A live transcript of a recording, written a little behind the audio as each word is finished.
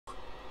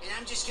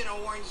I'm just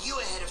gonna warn you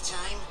ahead of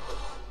time.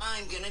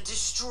 I'm gonna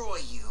destroy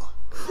you.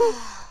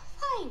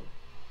 Fine.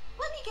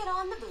 Let me get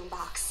on the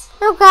boombox.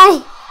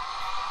 Okay.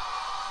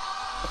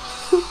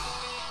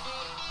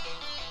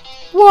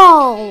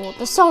 Whoa,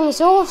 the song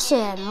is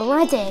awesome.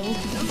 Ready?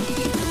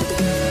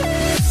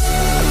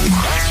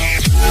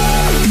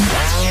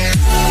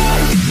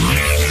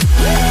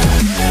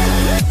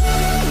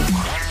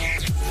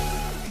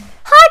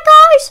 Hi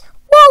guys,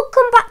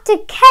 welcome back to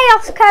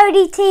Chaos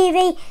Cody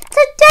TV.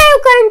 Today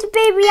we're going to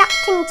be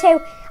reacting to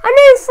a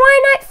new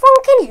Friday Night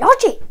Funkin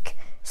Logic.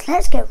 So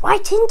let's get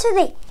right into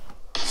the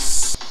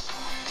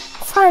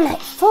Friday Night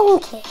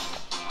Funkin.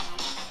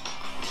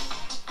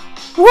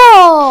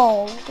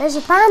 Whoa, there's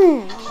a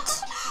band. Wow,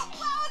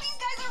 these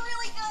guys are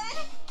really good.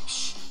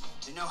 Shh,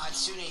 to know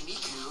Hatsune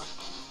Miku.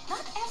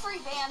 Not every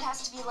band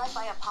has to be led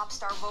by a pop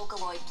star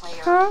Vocaloid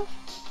player. Huh?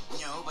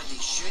 No, but they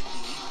should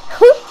be.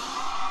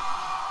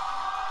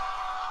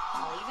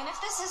 Well, even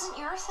if this isn't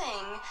your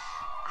thing,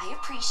 I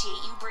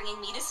appreciate you bringing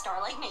me to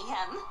Starlight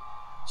Mayhem.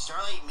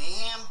 Starlight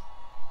Mayhem?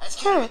 That's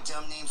kind of a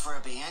dumb name for a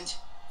band.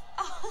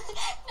 Oh,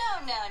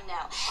 no.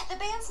 The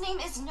band's name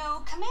is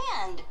No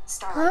Command.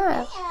 Starlight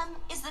Mayhem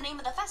is the name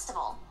of the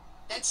festival.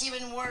 That's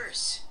even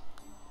worse.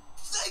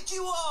 Thank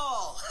you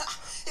all!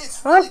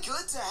 It's really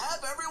good to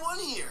have everyone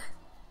here.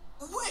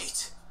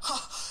 Wait,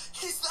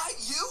 is that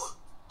you?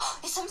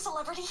 Is some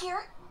celebrity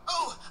here?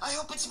 Oh, I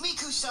hope it's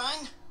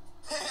Miku-san.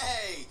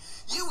 Hey,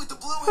 you with the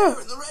blue hair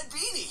and the red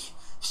beanie.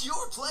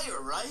 You're a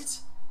player, right?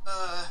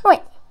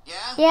 Wait.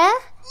 Yeah? Yeah?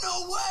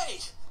 No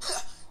way!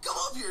 Come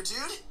up here,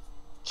 dude.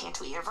 Can't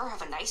we ever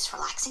have a nice,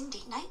 relaxing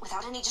date night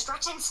without any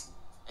distractions?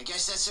 I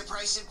guess that's the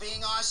price of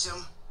being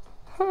awesome.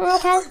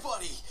 Okay.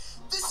 Everybody,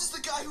 this is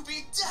the guy who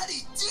beat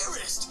Daddy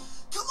Dearest.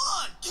 Come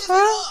on, give it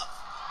up.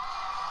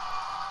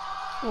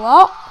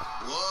 What?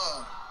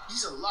 Whoa,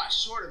 he's a lot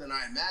shorter than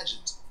I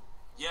imagined.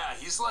 Yeah,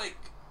 he's like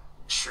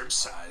shrimp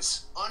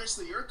size.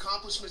 Honestly, your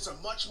accomplishments are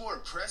much more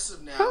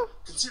impressive now,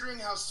 considering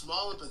how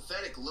small and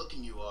pathetic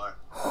looking you are.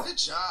 Good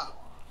job.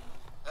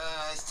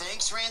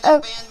 Thanks,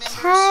 random band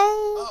members.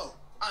 Oh,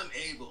 I'm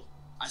Abel.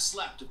 I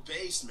slapped the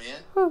bass,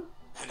 man.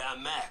 And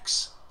I'm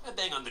Max. I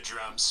bang on the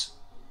drums.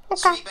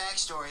 Sweet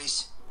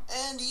backstories.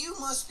 And you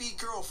must be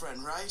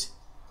girlfriend, right?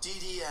 Dee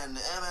Dee and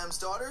MM's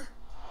daughter?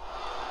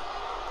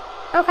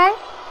 Okay.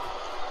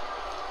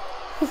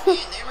 Man,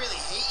 they really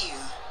hate you.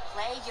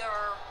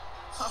 Player.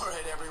 All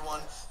right,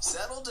 everyone,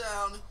 settle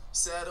down,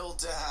 settle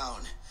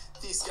down.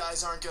 These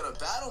guys aren't gonna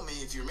battle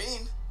me if you're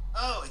mean.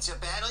 Oh, it's a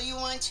battle you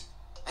want?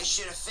 I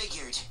should have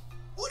figured.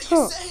 What do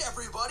you say,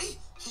 everybody?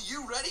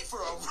 You ready for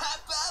a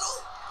rap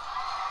battle?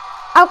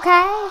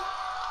 Okay.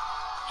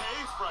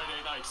 Hey,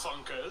 Friday Night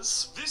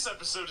Funkers. This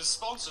episode is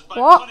sponsored by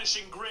What?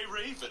 Punishing Grey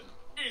Raven.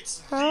 It's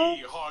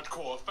the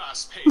hardcore,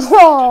 fast-paced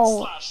Whoa.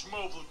 slash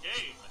mobile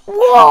game.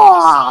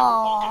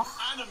 Whoa.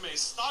 Anime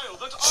style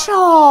that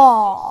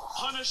Sure.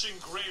 Punishing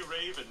Grey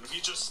Raven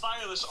features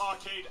stylish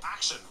arcade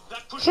action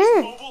that pushes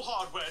mobile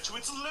hardware to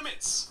its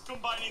limits,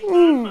 combining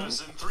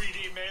madness and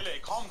 3D melee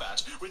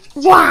combat with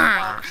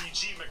Wow.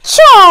 RPG mechanics.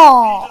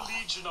 Sure. Meet a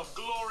legion of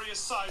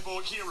glorious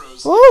cyborg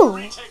heroes Ooh. who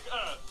retake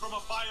Earth from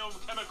a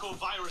biochemical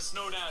virus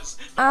known as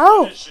the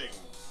Punishing.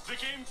 The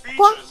game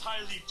features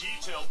highly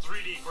detailed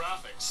 3D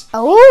graphics,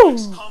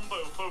 complex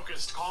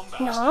combo-focused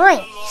combat, Nice. and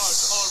a large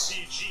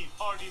RPG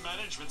party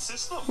management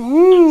system.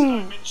 And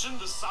did I mention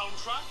the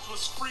soundtrack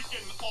was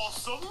freaking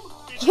awesome?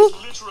 It is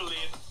literally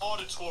an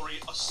auditory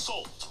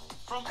assault.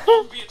 From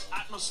ambient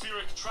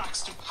atmospheric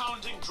tracks to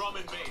pounding drum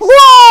and bass.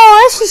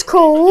 Whoa, this is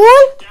cool.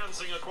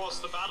 Dancing across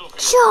the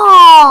battlefield.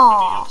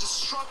 Sure. Of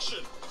destruction.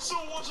 So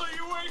what are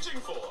you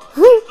waiting for?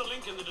 Click the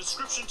link in the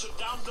description to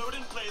download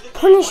and play the game.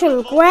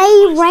 Punishing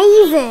Grey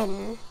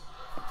Raven.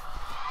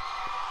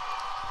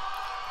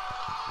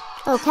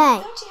 Okay.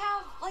 Don't you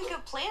have, like,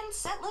 a planned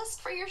set list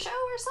for your show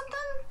or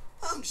something?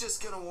 I'm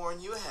just gonna warn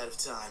you ahead of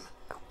time.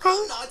 Okay.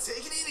 I'm not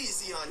taking it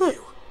easy on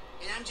you.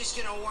 And I'm just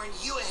gonna warn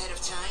you ahead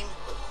of time.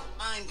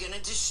 I'm gonna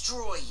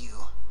destroy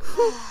you.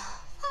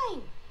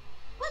 Fine.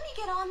 Let me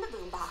get on the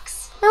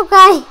boombox.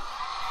 Okay.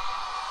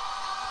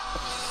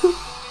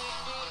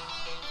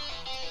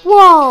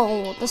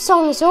 Whoa, the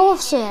song is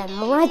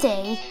awesome.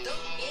 Ready?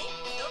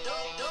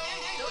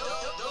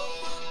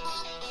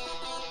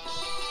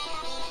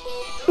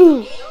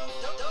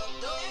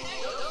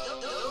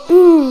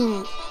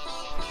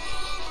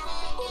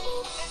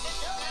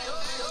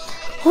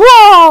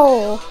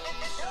 Whoa!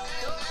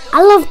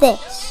 I love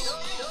this.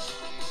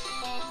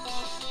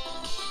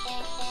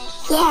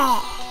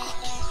 Yeah.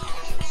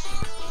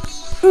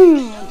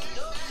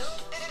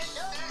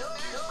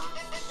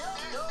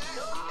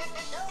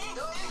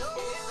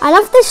 I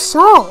love this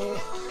song.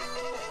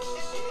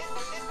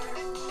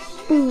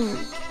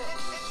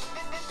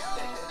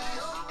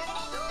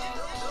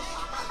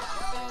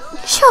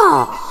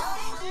 Sure.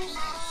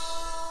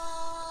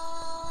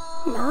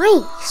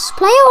 Nice.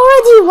 Player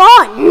already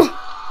won.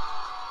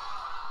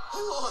 I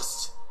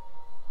lost.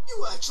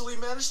 You actually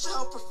managed to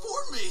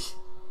outperform me.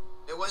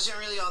 It wasn't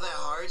really all that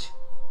hard.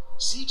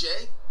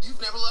 CJ,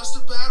 you've never lost a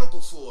battle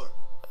before.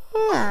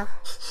 Yeah.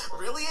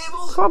 Really,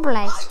 Abel? Probably.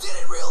 I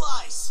didn't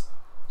realize.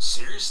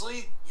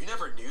 Seriously? You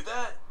never knew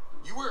that?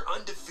 You were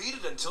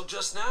undefeated until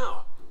just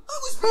now. I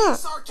was being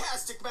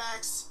sarcastic,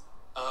 Max.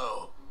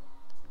 Oh.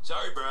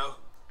 Sorry, bro.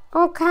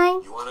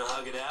 Okay. You wanna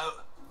hug it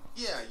out?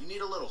 Yeah, you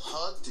need a little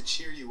hug to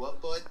cheer you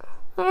up, bud?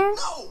 Yeah.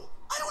 No,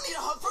 I don't need a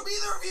hug from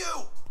either of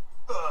you.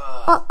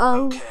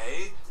 Uh-oh.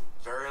 Okay.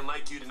 Very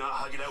unlike you to not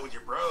hug it out with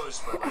your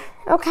bros, but like,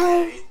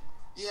 Okay.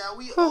 Yeah,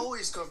 we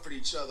always comfort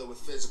each other with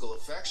physical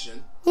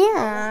affection.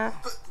 Yeah.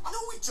 But no,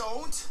 we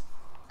don't.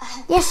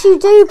 Yes, you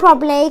do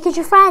probably, because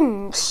you're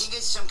friends. You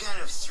get some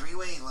kind of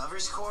three-way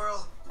lovers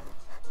quarrel?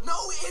 No,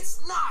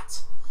 it's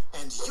not.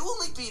 And you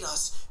only beat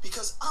us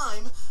because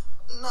I'm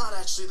not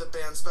actually the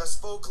band's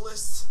best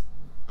vocalist.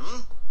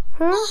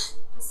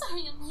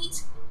 Sorry I'm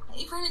late.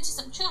 I ran into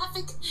some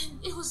traffic.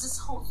 It was this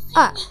whole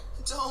thing.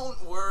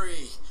 Don't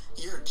worry.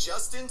 You're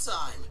just in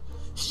time.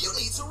 You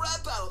need to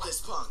rap battle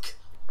this punk.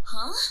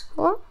 Huh?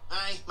 What?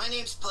 Hi, my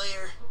name's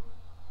Player.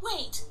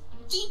 Wait,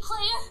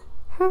 V-Player?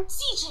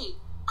 CJ,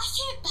 I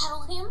can't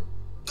battle him.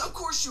 Of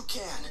course you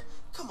can.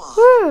 Come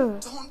on.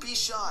 Don't be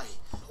shy.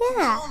 We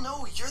Yeah. all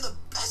know you're the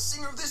best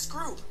singer of this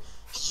group.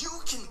 You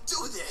can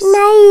do this.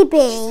 Maybe.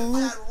 Isn't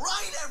that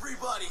right,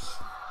 everybody?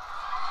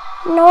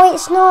 No,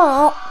 it's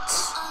not.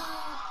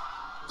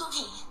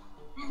 Okay.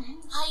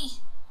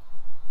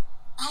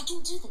 I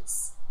can do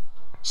this.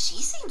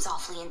 She seems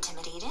awfully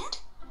intimidated.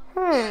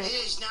 It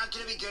is not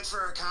gonna be good for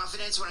her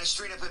confidence when I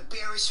straight up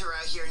embarrass her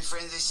out here in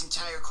front of this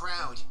entire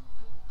crowd.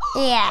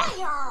 Yeah.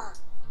 Fire!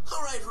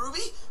 All right,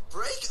 Ruby,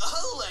 break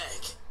a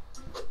leg.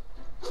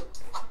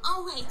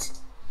 All right,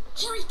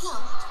 here we go.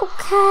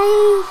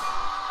 Okay.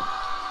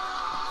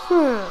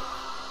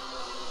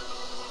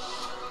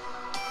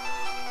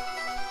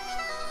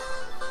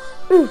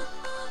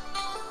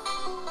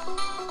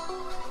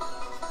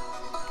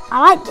 I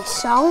like this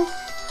song.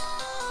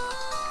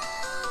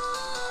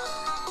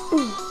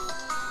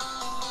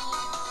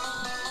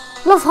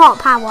 Love Hot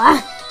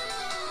Power.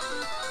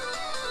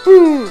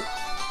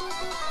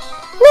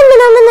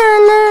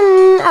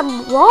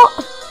 What?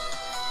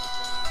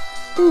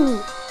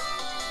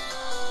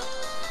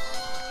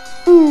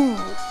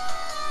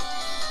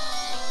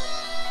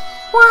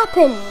 What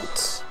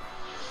happened?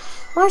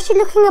 Why is she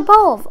looking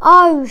above?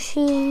 Oh,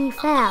 she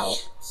fell.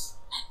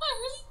 I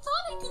really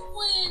thought I could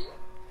win.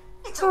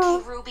 It's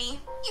okay, Ruby.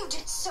 You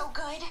did so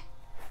good.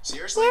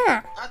 Seriously?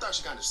 Yeah. I thought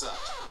she kind of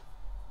sucked.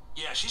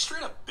 Yeah, she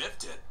straight up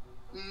biffed it.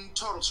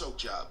 Total choke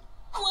job.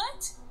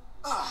 What?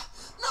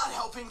 Not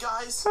helping,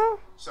 guys.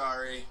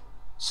 Sorry.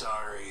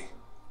 Sorry.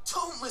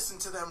 Don't listen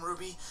to them,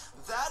 Ruby.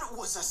 That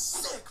was a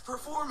sick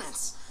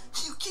performance.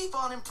 You keep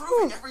on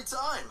improving every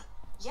time.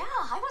 Yeah,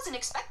 I wasn't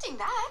expecting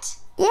that.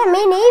 Yeah,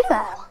 me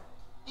neither.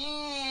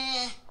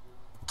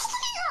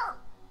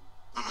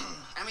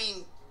 I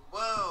mean,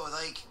 whoa,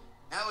 like,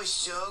 that was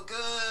so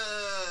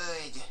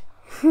good.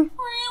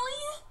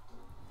 Really?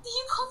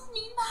 You called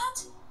me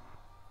that?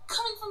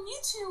 Coming from you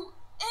two,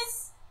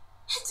 it's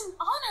an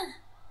honor.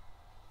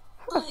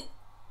 But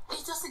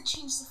it doesn't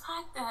change the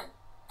fact that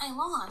I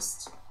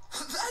lost.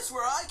 That's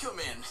where I come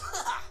in.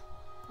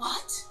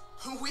 What?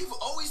 We've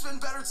always been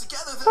better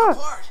together than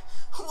apart.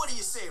 What do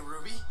you say,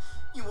 Ruby?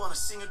 You want to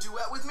sing a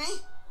duet with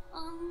me?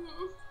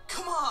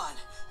 Come on.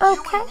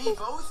 You and me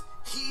both?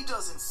 He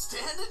doesn't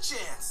stand a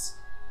chance.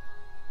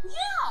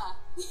 Yeah,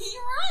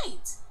 you're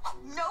right.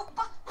 Nope.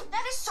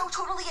 That is so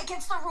totally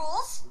against the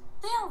rules.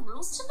 There are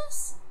rules to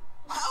this?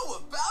 How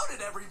about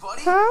it,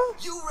 everybody?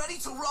 You ready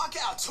to rock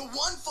out to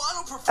one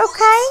final performance?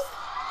 Okay.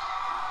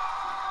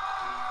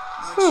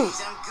 Oh,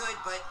 jeez, I'm good,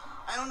 but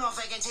I don't know if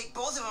I can take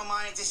both of them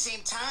on at the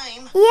same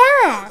time. We're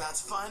Yeah. about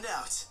to find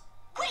out.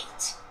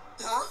 Wait.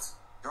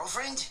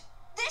 Girlfriend?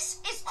 This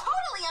is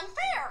totally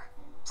unfair.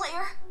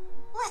 Player,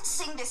 let's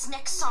sing this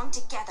next song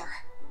together.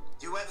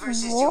 Duet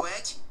versus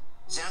duet?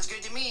 Sounds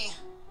good to me.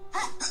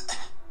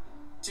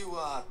 Do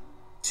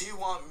you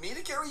want me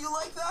to carry you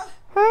like that?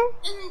 No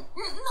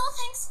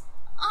thanks.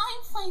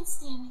 I'm fine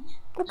standing.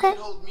 You Okay.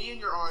 can hold me in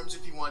your arms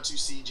if you want to,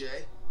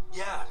 CJ.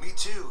 Yeah, me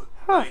too.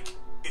 Like,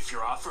 if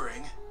you're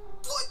offering.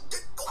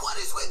 What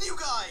is with you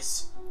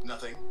guys?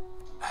 Nothing.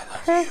 I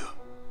love you.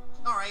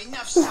 Alright,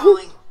 enough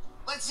stalling.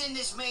 Let's end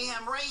this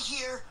mayhem right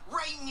here,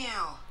 right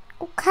now.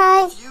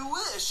 Okay. If you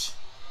wish.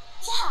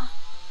 Yeah,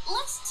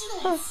 let's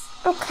do this.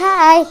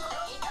 Okay.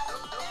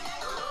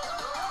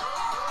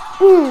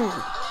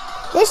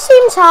 This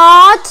seems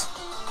hard.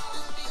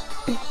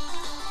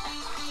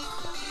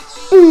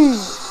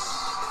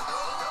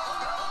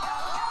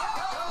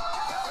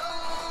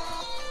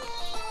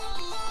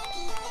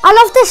 I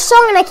love this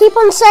song and I keep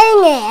on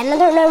saying it and I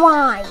don't know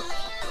why.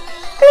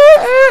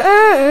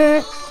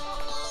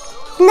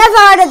 Never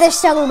heard of this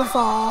song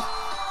before.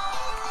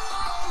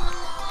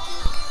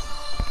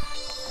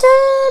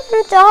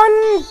 Dun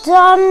dun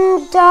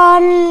dun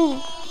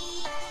dun.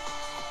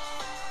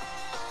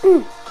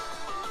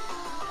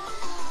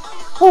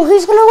 Oh,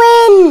 who's gonna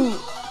win?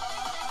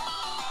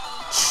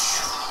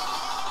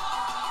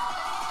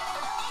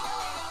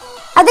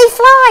 Are they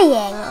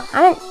flying? I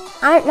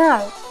don't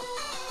know.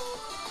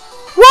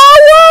 Whoa,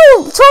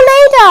 whoa!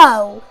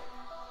 Tornado!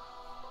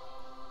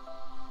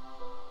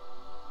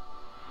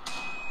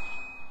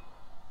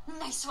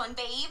 nice one,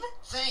 babe.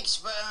 Thanks,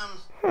 but,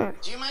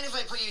 do you mind if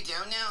I put you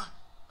down now?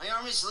 My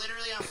arm is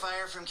literally on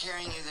fire from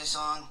carrying you this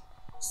long.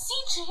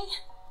 CJ,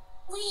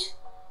 we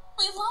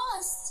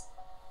lost.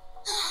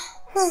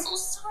 So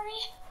sorry.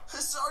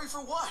 Sorry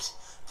for what?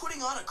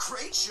 Putting on a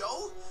great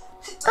show?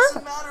 It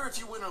doesn't matter if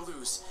you win or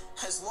lose,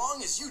 as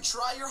long as you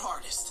try your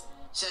hardest.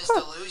 Says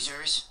the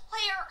losers.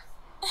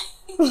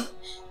 Player.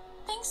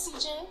 Thanks,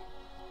 CJ.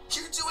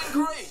 You're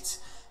doing great.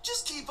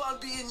 Just keep on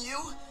being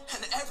you,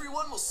 and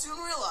everyone will soon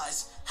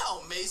realize how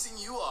amazing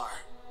you are.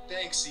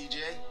 Thanks, CJ.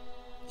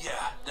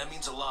 Yeah, that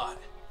means a lot.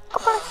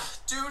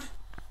 Dude,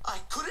 I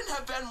couldn't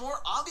have been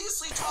more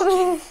obviously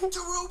talking to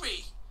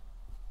Ruby.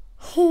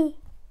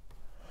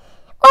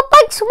 Well,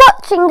 thanks for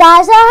watching,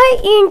 guys. I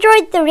hope you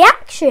enjoyed the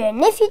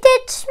reaction. If you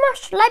did,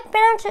 smash the like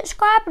button and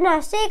subscribe, and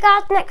I'll see you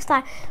guys next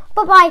time.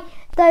 Bye-bye.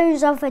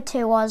 Those other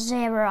two are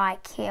 0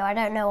 IQ. I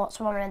don't know what's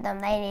wrong with them.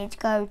 They need to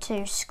go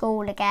to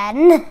school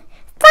again.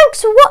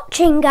 Thanks for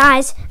watching,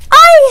 guys.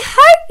 I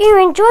hope you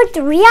enjoyed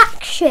the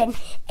reaction.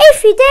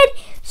 If you did,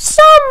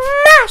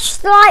 smash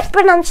the like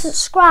button and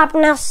subscribe,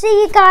 and I'll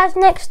see you guys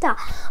next time.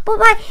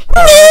 Bye-bye.